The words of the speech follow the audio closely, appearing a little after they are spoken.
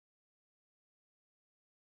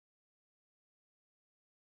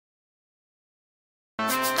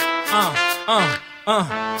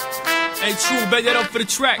Hey, True, bet that up for the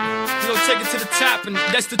track. You know, take it to the top, and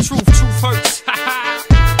that's the truth. Truth hurts.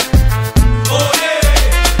 Oh yeah.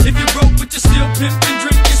 If you're broke but you're still pimping,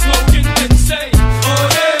 drinking, smoking, then say, oh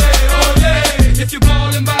yeah, oh yeah. If you're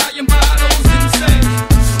ballin', buying bottles, then say,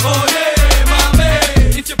 oh yeah, my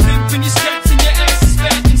man. If you're pimping, your skirts and your ass is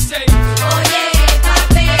fat, then say, oh yeah,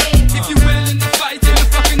 papi. If you're willing to fight, then you're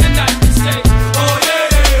fucking the night, then say, oh yeah,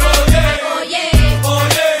 oh yeah, oh yeah, oh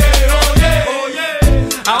yeah, oh yeah, oh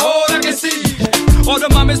yeah. Ahora que sí, all the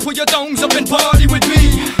mamas put your thongs up and party with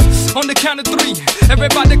me. On the count of three,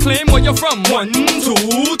 everybody claim where you're from. 1, 2,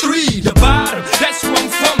 3, the bottom. That's where I'm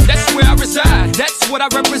from, that's where I reside. That's what I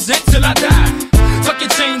represent till I die. Tuck your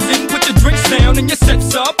chains in, put your drinks down and your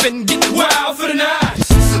sets up and get wild for the night.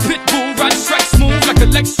 Pitbull ride strike smooth like a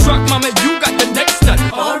Lex truck. Mama, you got the next nut.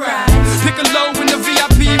 Alright. Pick a low in the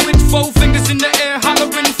VIP with 4 fingers in the air,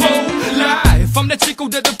 hollering for life. I'm the chico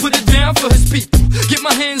that'll put it down for his people. Get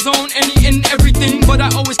my hands on any and everything, but I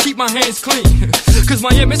always keep my hands clean. Cause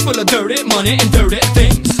Miami's full of dirty money and dirty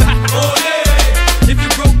things. Oh yeah. If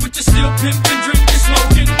you're broke but you're still pimping, drinking,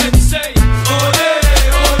 smoking, then say, oh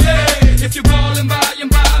yeah, oh yeah. If you're ballin', buying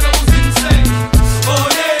bottles, then say, oh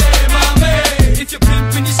yeah, my man. If you're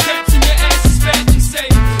pimping, your skirts and your ass is fat, then say,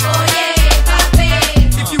 oh yeah, papi.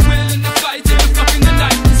 If you're willing to fight, then you're fucking the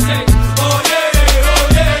night, then say, oh yeah, oh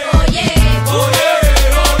yeah, oh yeah, oh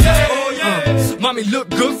yeah, oh yeah, oh yeah. Mommy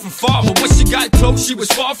looked good from far, but when she got close, she was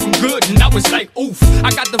far from good. And I was like, oof,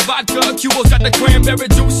 I got the vodka, Cubo's got the cranberry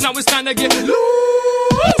juice. Now it's time to get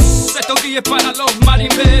loose. Esto aquí es para los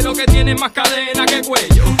marimberos que tienen más cadena que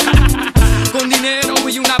cuello. Con dinero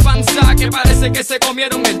y una panza que parece que se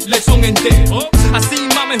comieron el lechón entero. I see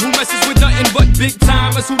mama who messes with nothing but big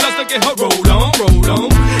timers who loves to get her roll on.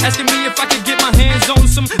 Asking me if I could get my hands on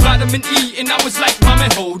some vitamin E, and I was like, mama,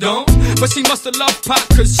 hold on. But she must have loved Pop,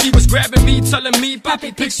 cause she was grabbing me, telling me,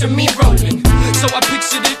 Poppy, picture me rolling. So I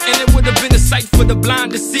pictured it, and it would have been a sight for the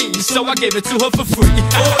blind to see. So I gave it to her for free.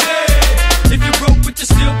 Oh yeah. If you're broke but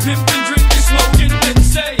you're still pimping, drinking, smoking, then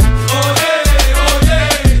say, oh yeah, oh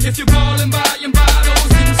yeah. If you're ballin', buying bottles,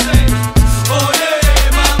 then say, oh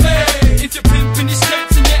yeah, my man. If you're pimping, your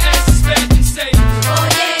skirts and your ass is fat, then say, oh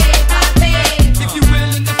yeah, papi. If you're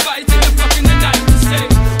willing to fight, then you're fucking the night, then say,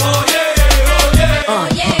 oh yeah, oh yeah,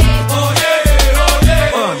 oh yeah, oh yeah, oh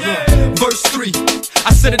yeah, oh yeah. Verse 3.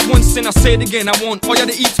 I said it once and I'll say it again. I want all y'all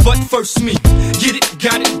to eat, but first me. Get it,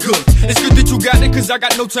 got it, good. It's good that you got it, cause I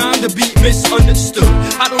got no time to be misunderstood.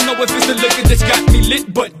 I don't know if it's the liquor that's got me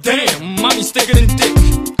lit, but damn, mommy's thicker than thick.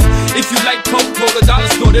 If you like coke, roll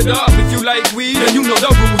 $1, snort it up. If you like weed, then you know the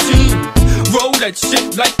routine. Roll that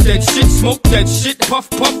shit, like that shit, smoke that shit, puff,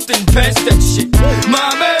 then pass that shit.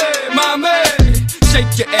 Mommy, shake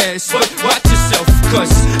your ass, but watch yourself,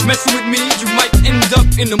 cause messing with me, you might end up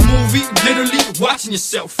in a movie, literally watching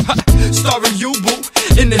yourself. Starring you, boo,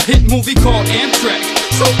 in the hit movie called Amtrak.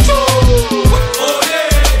 So true.